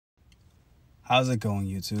How's it going,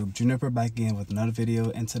 YouTube? Juniper back again with another video,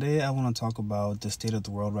 and today I want to talk about the state of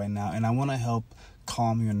the world right now, and I want to help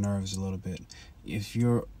calm your nerves a little bit. If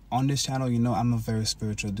you're on this channel, you know I'm a very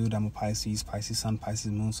spiritual dude. I'm a Pisces sun,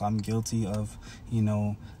 Pisces moon, so I'm guilty of,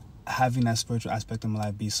 having that spiritual aspect of my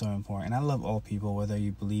life be so important. And I love all people, whether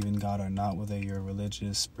you believe in God or not, whether you're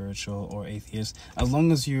religious, spiritual, or atheist. As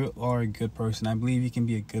long as you are a good person, I believe you can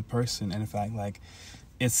be a good person. And in fact,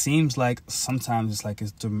 it seems like sometimes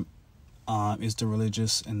it's the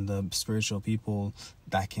religious and the spiritual people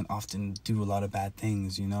that can often do a lot of bad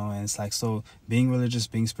things, and it's like, so being religious,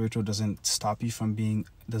 being spiritual doesn't stop you from being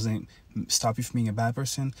a bad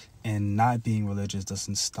person, and not being religious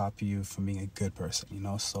doesn't stop you from being a good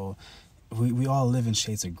person, so we all live in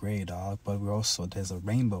shades of gray, dog, but there's a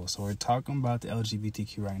rainbow. So we're talking about the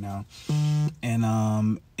LGBTQ right now,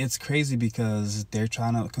 and it's crazy because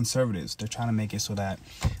conservatives, they're trying to make it so that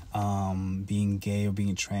being gay or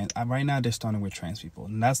being trans, right now they're starting with trans people,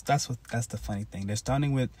 and that's the funny thing. They're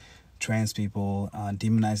starting with trans people,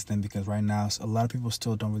 demonize them, because right now a lot of people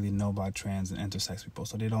still don't really know about trans and intersex people,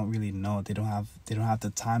 so they don't really know. They don't have the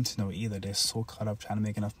time to know either. They're so caught up trying to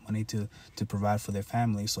make enough money to provide for their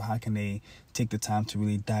family. So how can they take the time to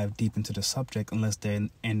really dive deep into the subject unless they're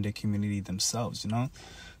in the community themselves,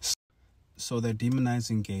 So they're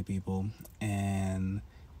demonizing gay people, and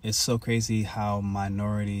it's so crazy how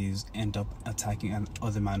minorities end up attacking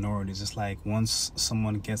other minorities. It's like once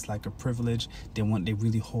someone gets like a privilege, they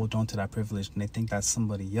really hold on to that privilege, and they think that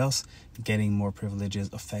somebody else getting more privileges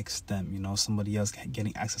affects them. Somebody else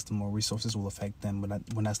getting access to more resources will affect them, but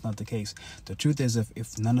when that's not the case. The truth is,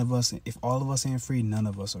 if all of us ain't free, none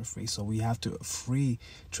of us are free. So we have to free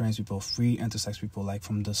trans people, free intersex people, like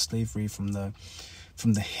from the slavery, from the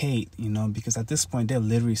hate, because at this point they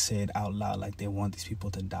literally say it out loud, like they want these people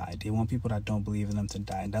to die. They want people that don't believe in them to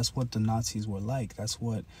die. And that's what the Nazis were like. That's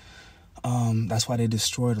why they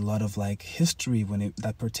destroyed a lot of history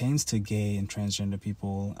that pertains to gay and transgender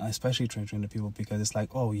people, especially transgender people, because it's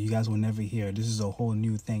like, oh, you guys will never hear, this is a whole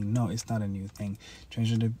new thing. No, it's not a new thing.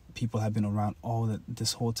 Transgender people have been around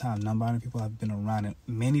this whole time. Non-binary people have been around in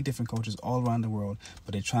many different cultures all around the world,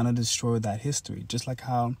 but they're trying to destroy that history. Just like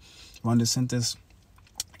how Ron DeSantis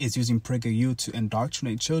is using PragerU to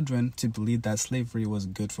indoctrinate children to believe that slavery was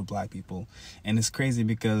good for black people. And it's crazy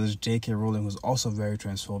because J.K. Rowling, who's also very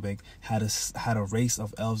transphobic, had a race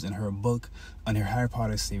of elves in her book, on her Harry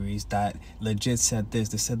Potter series, that legit said this.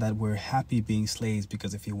 They said that we're happy being slaves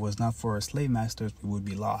because if it was not for our slave masters, we would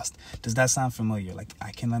be lost. Does that sound familiar?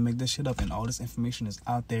 I cannot make this shit up, and all this information is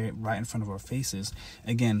out there right in front of our faces.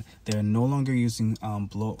 Again, they're no longer using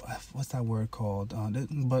what's that word called?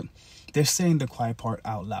 But they're saying the quiet part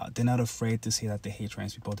out loud. They're not afraid to say that they hate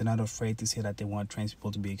trans people. They're not afraid to say that they want trans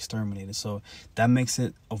people to be exterminated. So that makes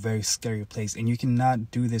it a very scary place. And you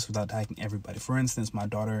cannot do this without attacking everybody. For instance, my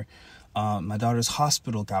daughter's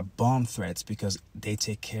hospital got bomb threats because they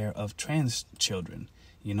take care of trans children.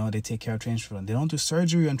 They take care of trans children. They don't do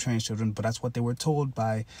surgery on trans children, but that's what they were told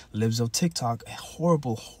by Libs of TikTok, a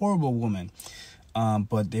horrible, horrible woman.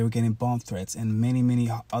 But they were getting bomb threats, and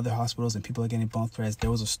many other hospitals and people are getting bomb threats.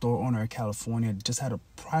 There was a store owner in California that just had a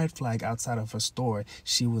pride flag outside of her store.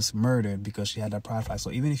 She was murdered because she had that pride flag.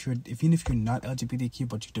 So even if you're not LGBTQ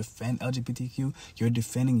but you defend LGBTQ, you're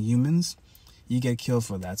defending humans, you get killed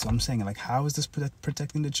for that. So I'm saying, how is this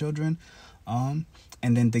protecting the children?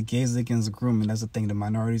 And then the gays against grooming, that's the thing, the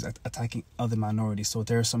minorities attacking other minorities. So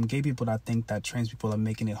there are some gay people that think that trans people are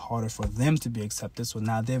making it harder for them to be accepted. So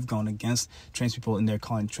now they've gone against trans people, and they're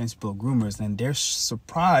calling trans people groomers. And they're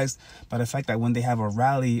surprised by the fact that when they have a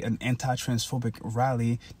rally, an anti-transphobic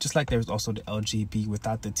rally, just like there's also the LGB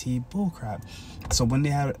without the T bullcrap. So when they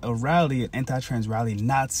had a rally, an anti-trans rally,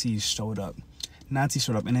 Nazis showed up,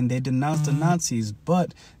 and then they denounced the Nazis,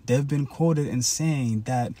 but they've been quoted in saying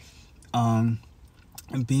that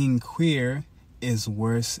being queer is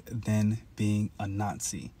worse than being a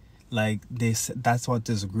Nazi. That's what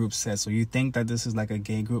this group says. So you think that this is like a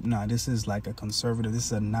gay group? No, this is like a conservative. This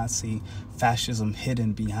is a Nazi fascism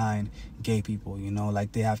hidden behind gay people.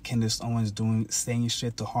 They have Candace Owens saying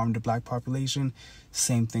shit to harm the black population.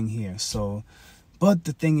 Same thing here. So, but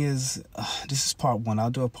the thing is, this is part one.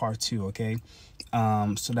 I'll do a part two, okay?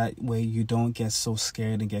 So that way you don't get so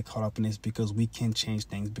scared and get caught up in this, because we can change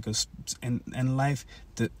things. Because in life,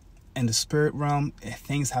 in the spirit realm,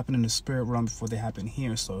 things happen in the spirit realm before they happen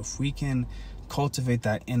here. So if we can cultivate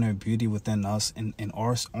that inner beauty within us in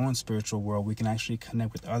our own spiritual world, we can actually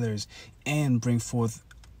connect with others and bring forth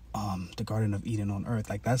the Garden of Eden on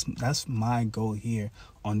earth. That's my goal here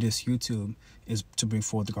on this YouTube, is to bring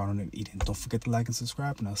forth the Garden of Eden. Don't forget to like and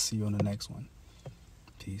subscribe, and I'll see you on the next one.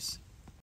 Peace.